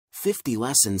50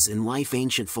 Lessons in Life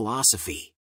Ancient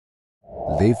Philosophy.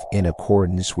 Live in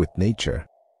accordance with nature.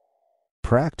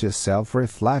 Practice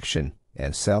self-reflection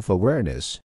and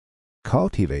self-awareness.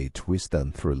 Cultivate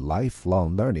wisdom through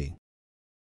lifelong learning.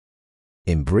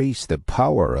 Embrace the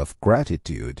power of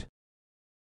gratitude.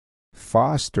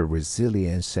 Foster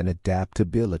resilience and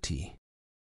adaptability.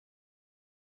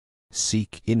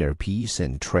 Seek inner peace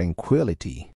and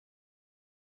tranquility.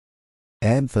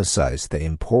 Emphasize the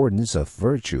importance of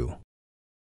virtue.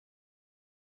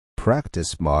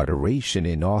 Practice moderation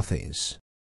in all things.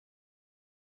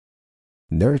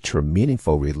 Nurture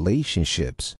meaningful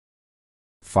relationships.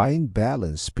 Find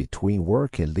balance between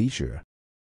work and leisure.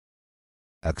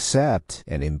 Accept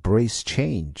and embrace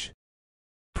change.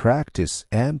 Practice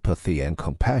empathy and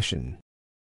compassion.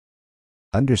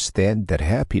 Understand that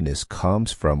happiness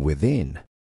comes from within.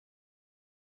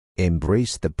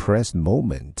 Embrace the present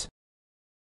moment.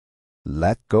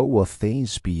 Let go of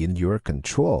things beyond your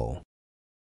control.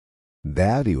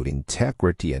 Value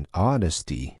integrity and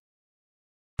honesty.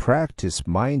 Practice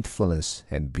mindfulness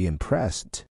and be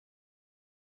impressed.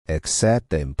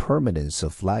 Accept the impermanence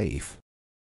of life.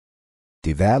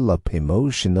 Develop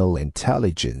emotional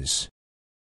intelligence.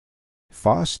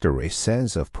 Foster a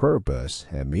sense of purpose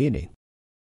and meaning.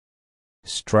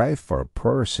 Strive for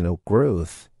personal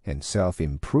growth and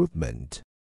self-improvement.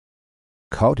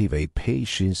 Cultivate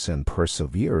patience and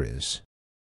perseverance.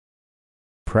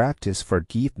 Practice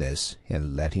forgiveness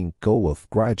and letting go of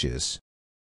grudges.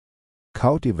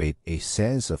 Cultivate a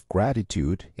sense of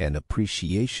gratitude and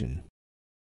appreciation.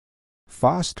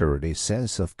 Foster a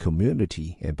sense of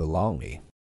community and belonging.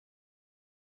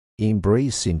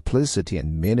 Embrace simplicity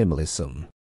and minimalism.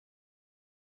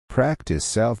 Practice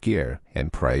self-care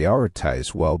and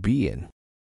prioritize well-being.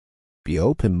 Be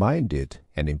open-minded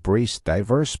and embrace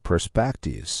diverse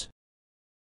perspectives.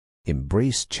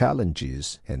 Embrace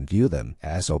challenges and view them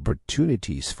as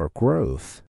opportunities for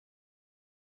growth.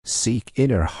 Seek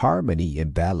inner harmony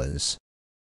and balance.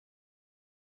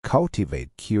 Cultivate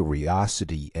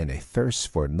curiosity and a thirst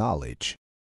for knowledge.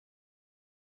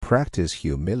 Practice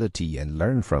humility and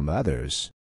learn from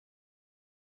others.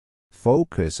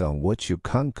 Focus on what you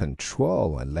can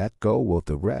control and let go of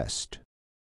the rest.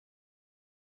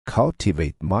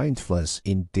 Cultivate mindfulness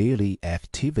in daily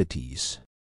activities.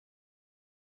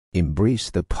 Embrace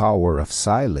the power of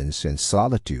silence and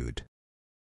solitude.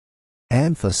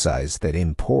 Emphasize the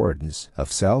importance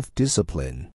of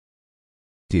self-discipline.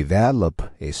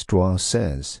 Develop a strong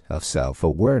sense of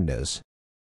self-awareness.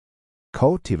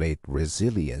 Cultivate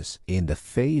resilience in the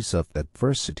face of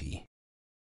adversity.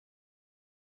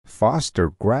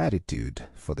 Foster gratitude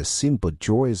for the simple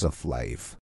joys of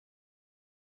life.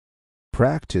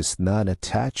 Practice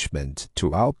non-attachment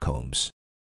to outcomes.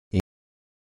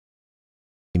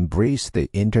 Embrace the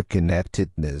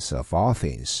interconnectedness of all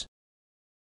things.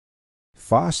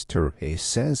 Foster a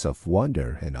sense of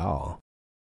wonder and awe.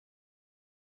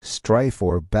 Strive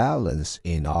for balance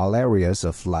in all areas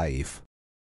of life.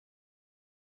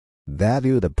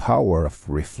 Value the power of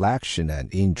reflection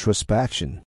and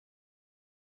introspection.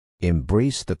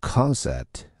 Embrace the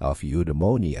concept of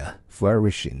eudaimonia,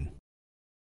 flourishing.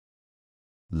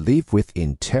 Live with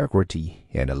integrity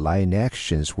and align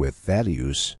actions with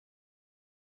values.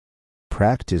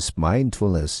 Practice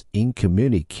mindfulness in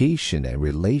communication and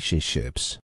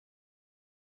relationships.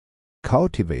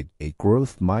 Cultivate a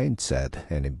growth mindset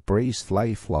and embrace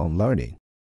lifelong learning.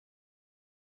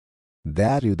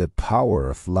 Value the power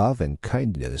of love and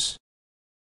kindness.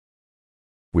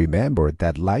 Remember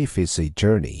that life is a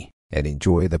journey and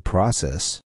enjoy the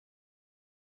process.